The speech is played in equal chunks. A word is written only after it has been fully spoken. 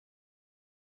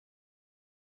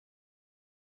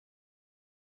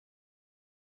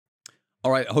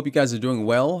All right, I hope you guys are doing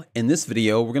well. In this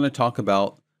video, we're going to talk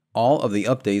about all of the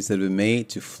updates that have been made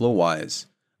to Flowise.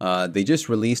 They just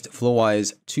released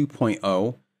Flowise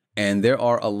 2.0, and there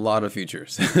are a lot of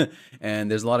features. And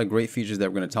there's a lot of great features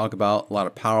that we're going to talk about, a lot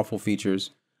of powerful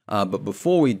features. But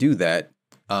before we do that,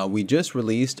 we just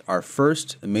released our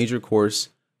first major course,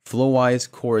 Flowise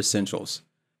Core Essentials.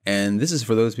 And this is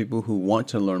for those people who want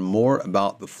to learn more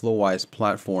about the Flowise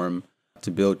platform to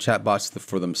build chatbots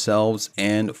for themselves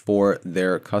and for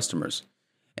their customers.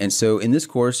 And so in this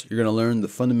course, you're going to learn the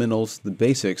fundamentals, the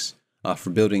basics for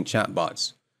building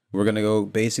chatbots. We're going to go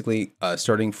basically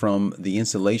starting from the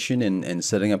installation and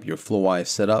setting up your Flowise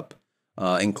setup,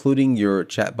 including your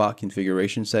chatbot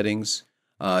configuration settings,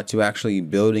 to actually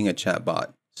building a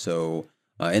chatbot. So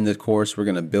in this course, we're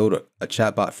going to build a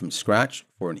chatbot from scratch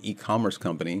for an e-commerce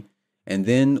company. And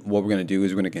then what we're going to do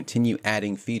is we're going to continue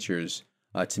adding features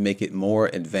to make it more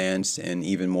advanced and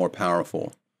even more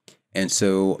powerful. And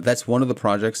so that's one of the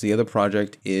projects. The other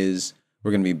project is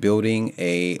we're going to be building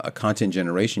a content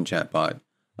generation chatbot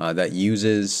that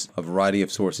uses a variety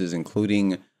of sources,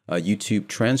 including YouTube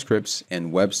transcripts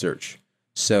and web search.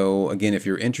 So again, if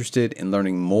you're interested in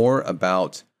learning more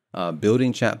about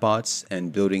building chatbots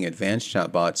and building advanced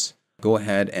chatbots, go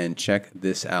ahead and check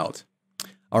this out.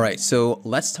 All right, so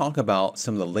let's talk about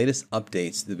some of the latest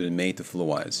updates that have been made to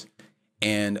Flowise.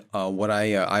 And what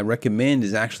I recommend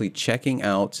is actually checking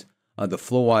out the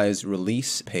Flowise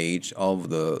release page of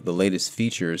the latest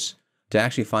features to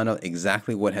actually find out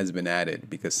exactly what has been added,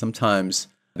 because sometimes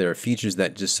there are features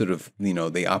that just sort of,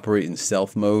 they operate in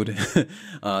stealth mode.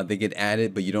 They get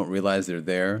added, but you don't realize they're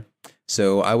there.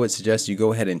 So I would suggest you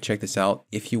go ahead and check this out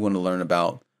if you want to learn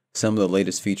about some of the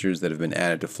latest features that have been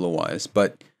added to Flowise.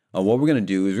 But what we're going to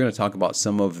do is we're going to talk about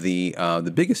some of the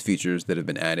biggest features that have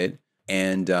been added,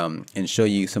 and show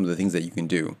you some of the things that you can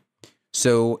do.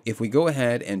 So if we go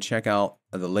ahead and check out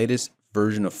the latest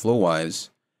version of Flowise,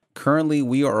 currently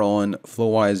we are on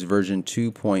Flowise version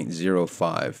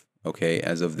 2.05, okay,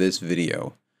 as of this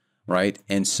video, right?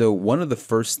 And so one of the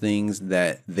first things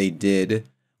that they did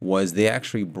was they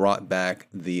actually brought back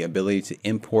the ability to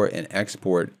import and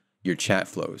export your chat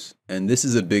flows. And this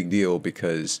is a big deal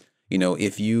because,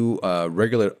 if you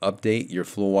regular update your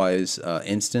Flowise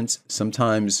instance,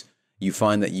 sometimes you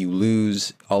find that you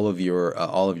lose all of your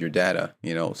data,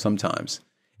 sometimes.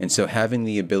 And so having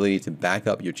the ability to back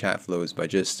up your chat flows by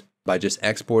just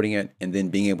exporting it and then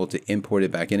being able to import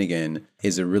it back in again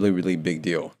is a really, really big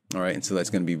deal. All right, and so that's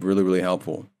going to be really, really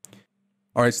helpful.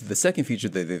 All right, so the second feature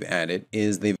that they've added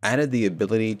is they've added the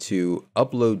ability to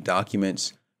upload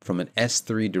documents from an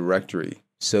S3 directory.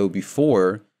 So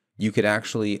before, you could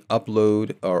actually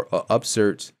upload or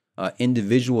upsert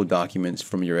individual documents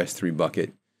from your S3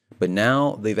 bucket. But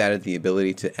now they've added the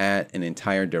ability to add an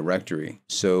entire directory.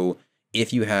 So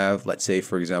if you have, let's say,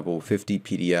 for example, 50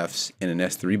 PDFs in an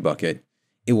S3 bucket,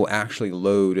 it will actually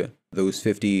load those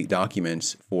 50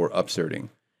 documents for upserting.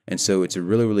 And so it's a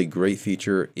really, really great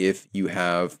feature if you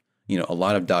have, a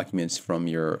lot of documents from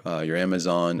your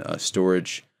Amazon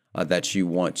storage that you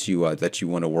want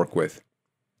to work with.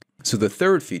 So the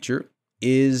third feature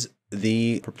is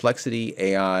the Perplexity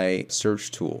AI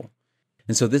search tool.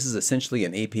 And so this is essentially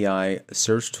an API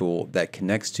search tool that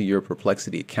connects to your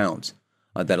Perplexity account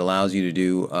that allows you to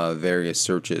do various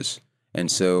searches.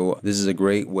 And so this is a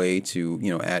great way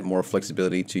to add more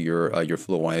flexibility to your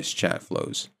Flowise chat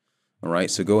flows. All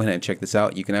right, so go ahead and check this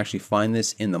out. You can actually find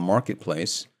this in the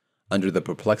marketplace under the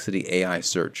Perplexity AI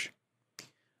search.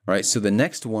 All right, so the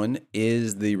next one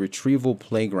is the Retrieval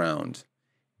Playground.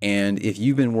 And if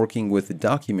you've been working with the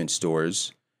document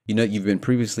stores, you've been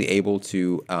previously able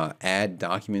to add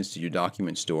documents to your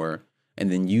document store and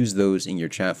then use those in your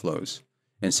chat flows.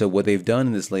 And so what they've done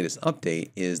in this latest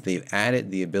update is they've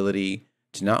added the ability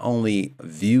to not only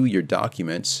view your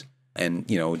documents and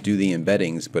do the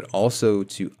embeddings, but also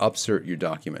to upsert your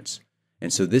documents.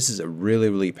 And so this is a really,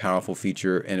 really powerful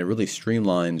feature, and it really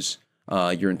streamlines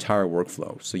your entire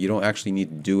workflow. So you don't actually need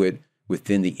to do it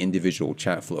within the individual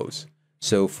chat flows.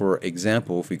 So for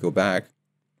example, if we go back,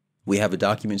 we have a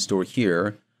document store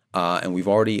here, and we've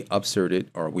already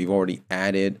upserted, or we've already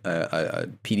added a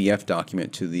PDF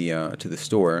document to the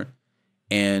store.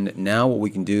 And now what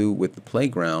we can do with the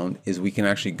playground is we can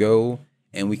actually go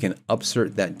and we can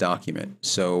upsert that document.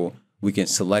 So we can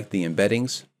select the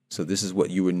embeddings. So this is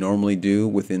what you would normally do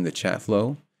within the chat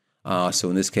flow. So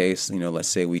in this case, let's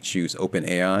say we choose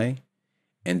OpenAI,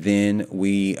 and then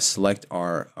we select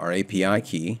our API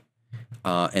key.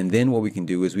 And then what we can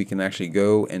do is we can actually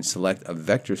go and select a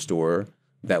vector store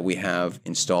that we have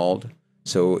installed.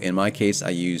 So in my case, I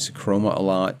use Chroma a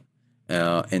lot.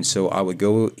 And so I would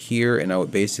go here and I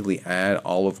would basically add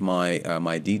all of my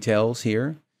my details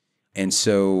here. And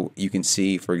so you can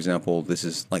see, for example, this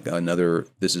is like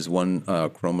this is one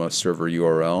Chroma server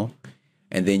URL.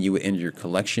 And then you would enter your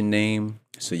collection name.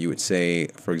 So you would say,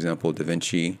 for example,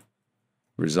 DaVinci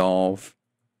Resolve.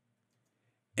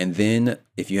 And then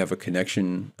if you have a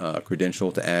connection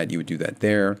credential to add, you would do that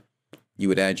there. You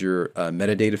would add your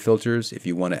metadata filters if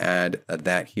you want to add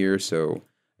that here. So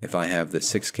if I have the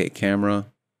 6K camera,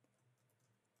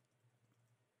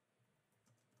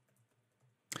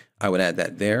 I would add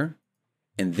that there.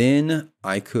 And then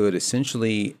I could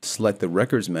essentially select the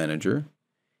records manager,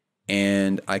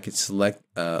 and I could select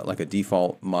like a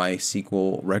default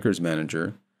MySQL records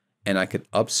manager, and I could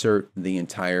upsert the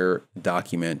entire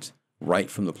document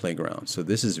right from the playground. So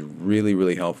this is really,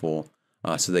 really helpful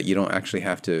so that you don't actually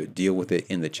have to deal with it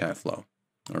in the chat flow.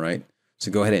 All right.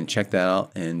 So go ahead and check that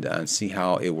out and see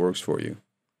how it works for you.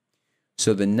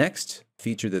 So the next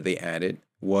feature that they added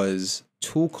was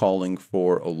tool calling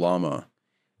for Llama.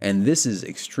 And this is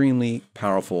extremely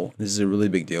powerful. This is a really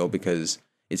big deal because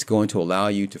it's going to allow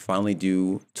you to finally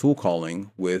do tool calling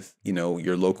with,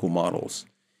 your local models.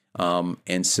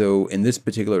 And so in this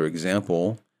particular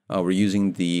example, we're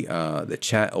using the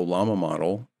Chat Llama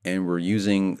model, and we're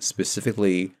using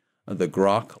specifically the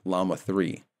Grok Llama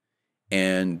 3.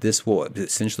 And this will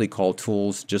essentially call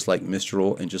tools just like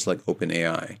Mistral and just like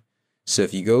OpenAI. So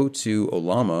if you go to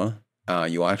Llama,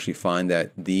 you'll actually find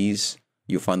that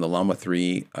you'll find the Llama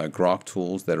 3 Grok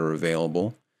tools that are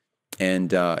available.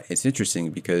 And it's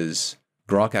interesting because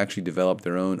Grok actually developed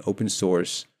their own open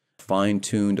source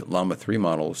fine-tuned Llama 3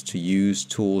 models to use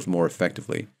tools more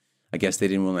effectively. I guess they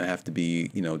didn't want to have to be,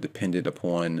 dependent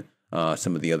upon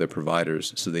some of the other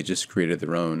providers, so they just created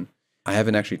their own. I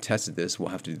haven't actually tested this. We'll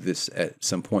have to do this at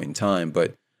some point in time,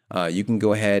 but you can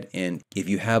go ahead and if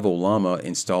you have Llama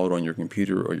installed on your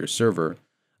computer or your server,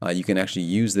 you can actually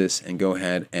use this and go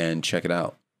ahead and check it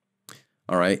out.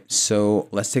 All right, so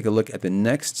let's take a look at the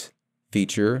next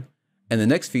feature. And the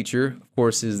next feature, of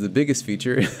course, is the biggest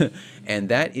feature, and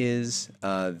that is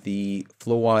the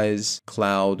Flowise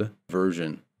cloud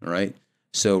version. All right,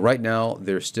 so right now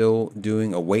they're still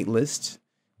doing a wait list,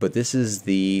 but this is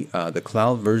the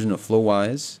cloud version of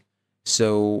Flowise.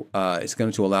 So it's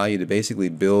going to allow you to basically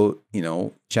build,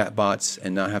 chatbots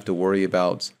and not have to worry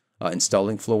about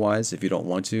installing Flowise if you don't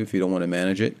want to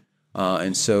manage it.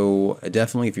 And so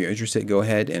definitely, if you're interested, go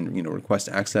ahead and request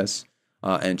access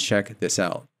and check this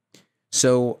out.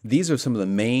 So these are some of the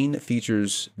main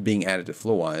features being added to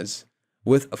Flowise,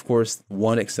 with of course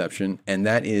one exception, and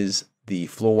that is the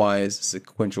Flowise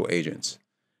sequential agents.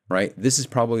 Right, this is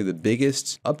probably the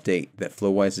biggest update that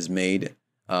Flowise has made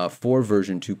for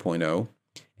version 2.0.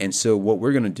 And so what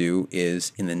we're going to do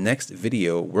is in the next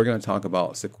video, we're going to talk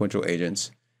about sequential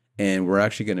agents, and we're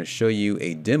actually going to show you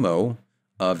a demo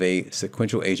of a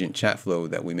sequential agent chat flow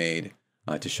that we made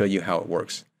to show you how it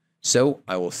works. So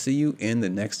I will see you in the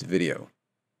next video.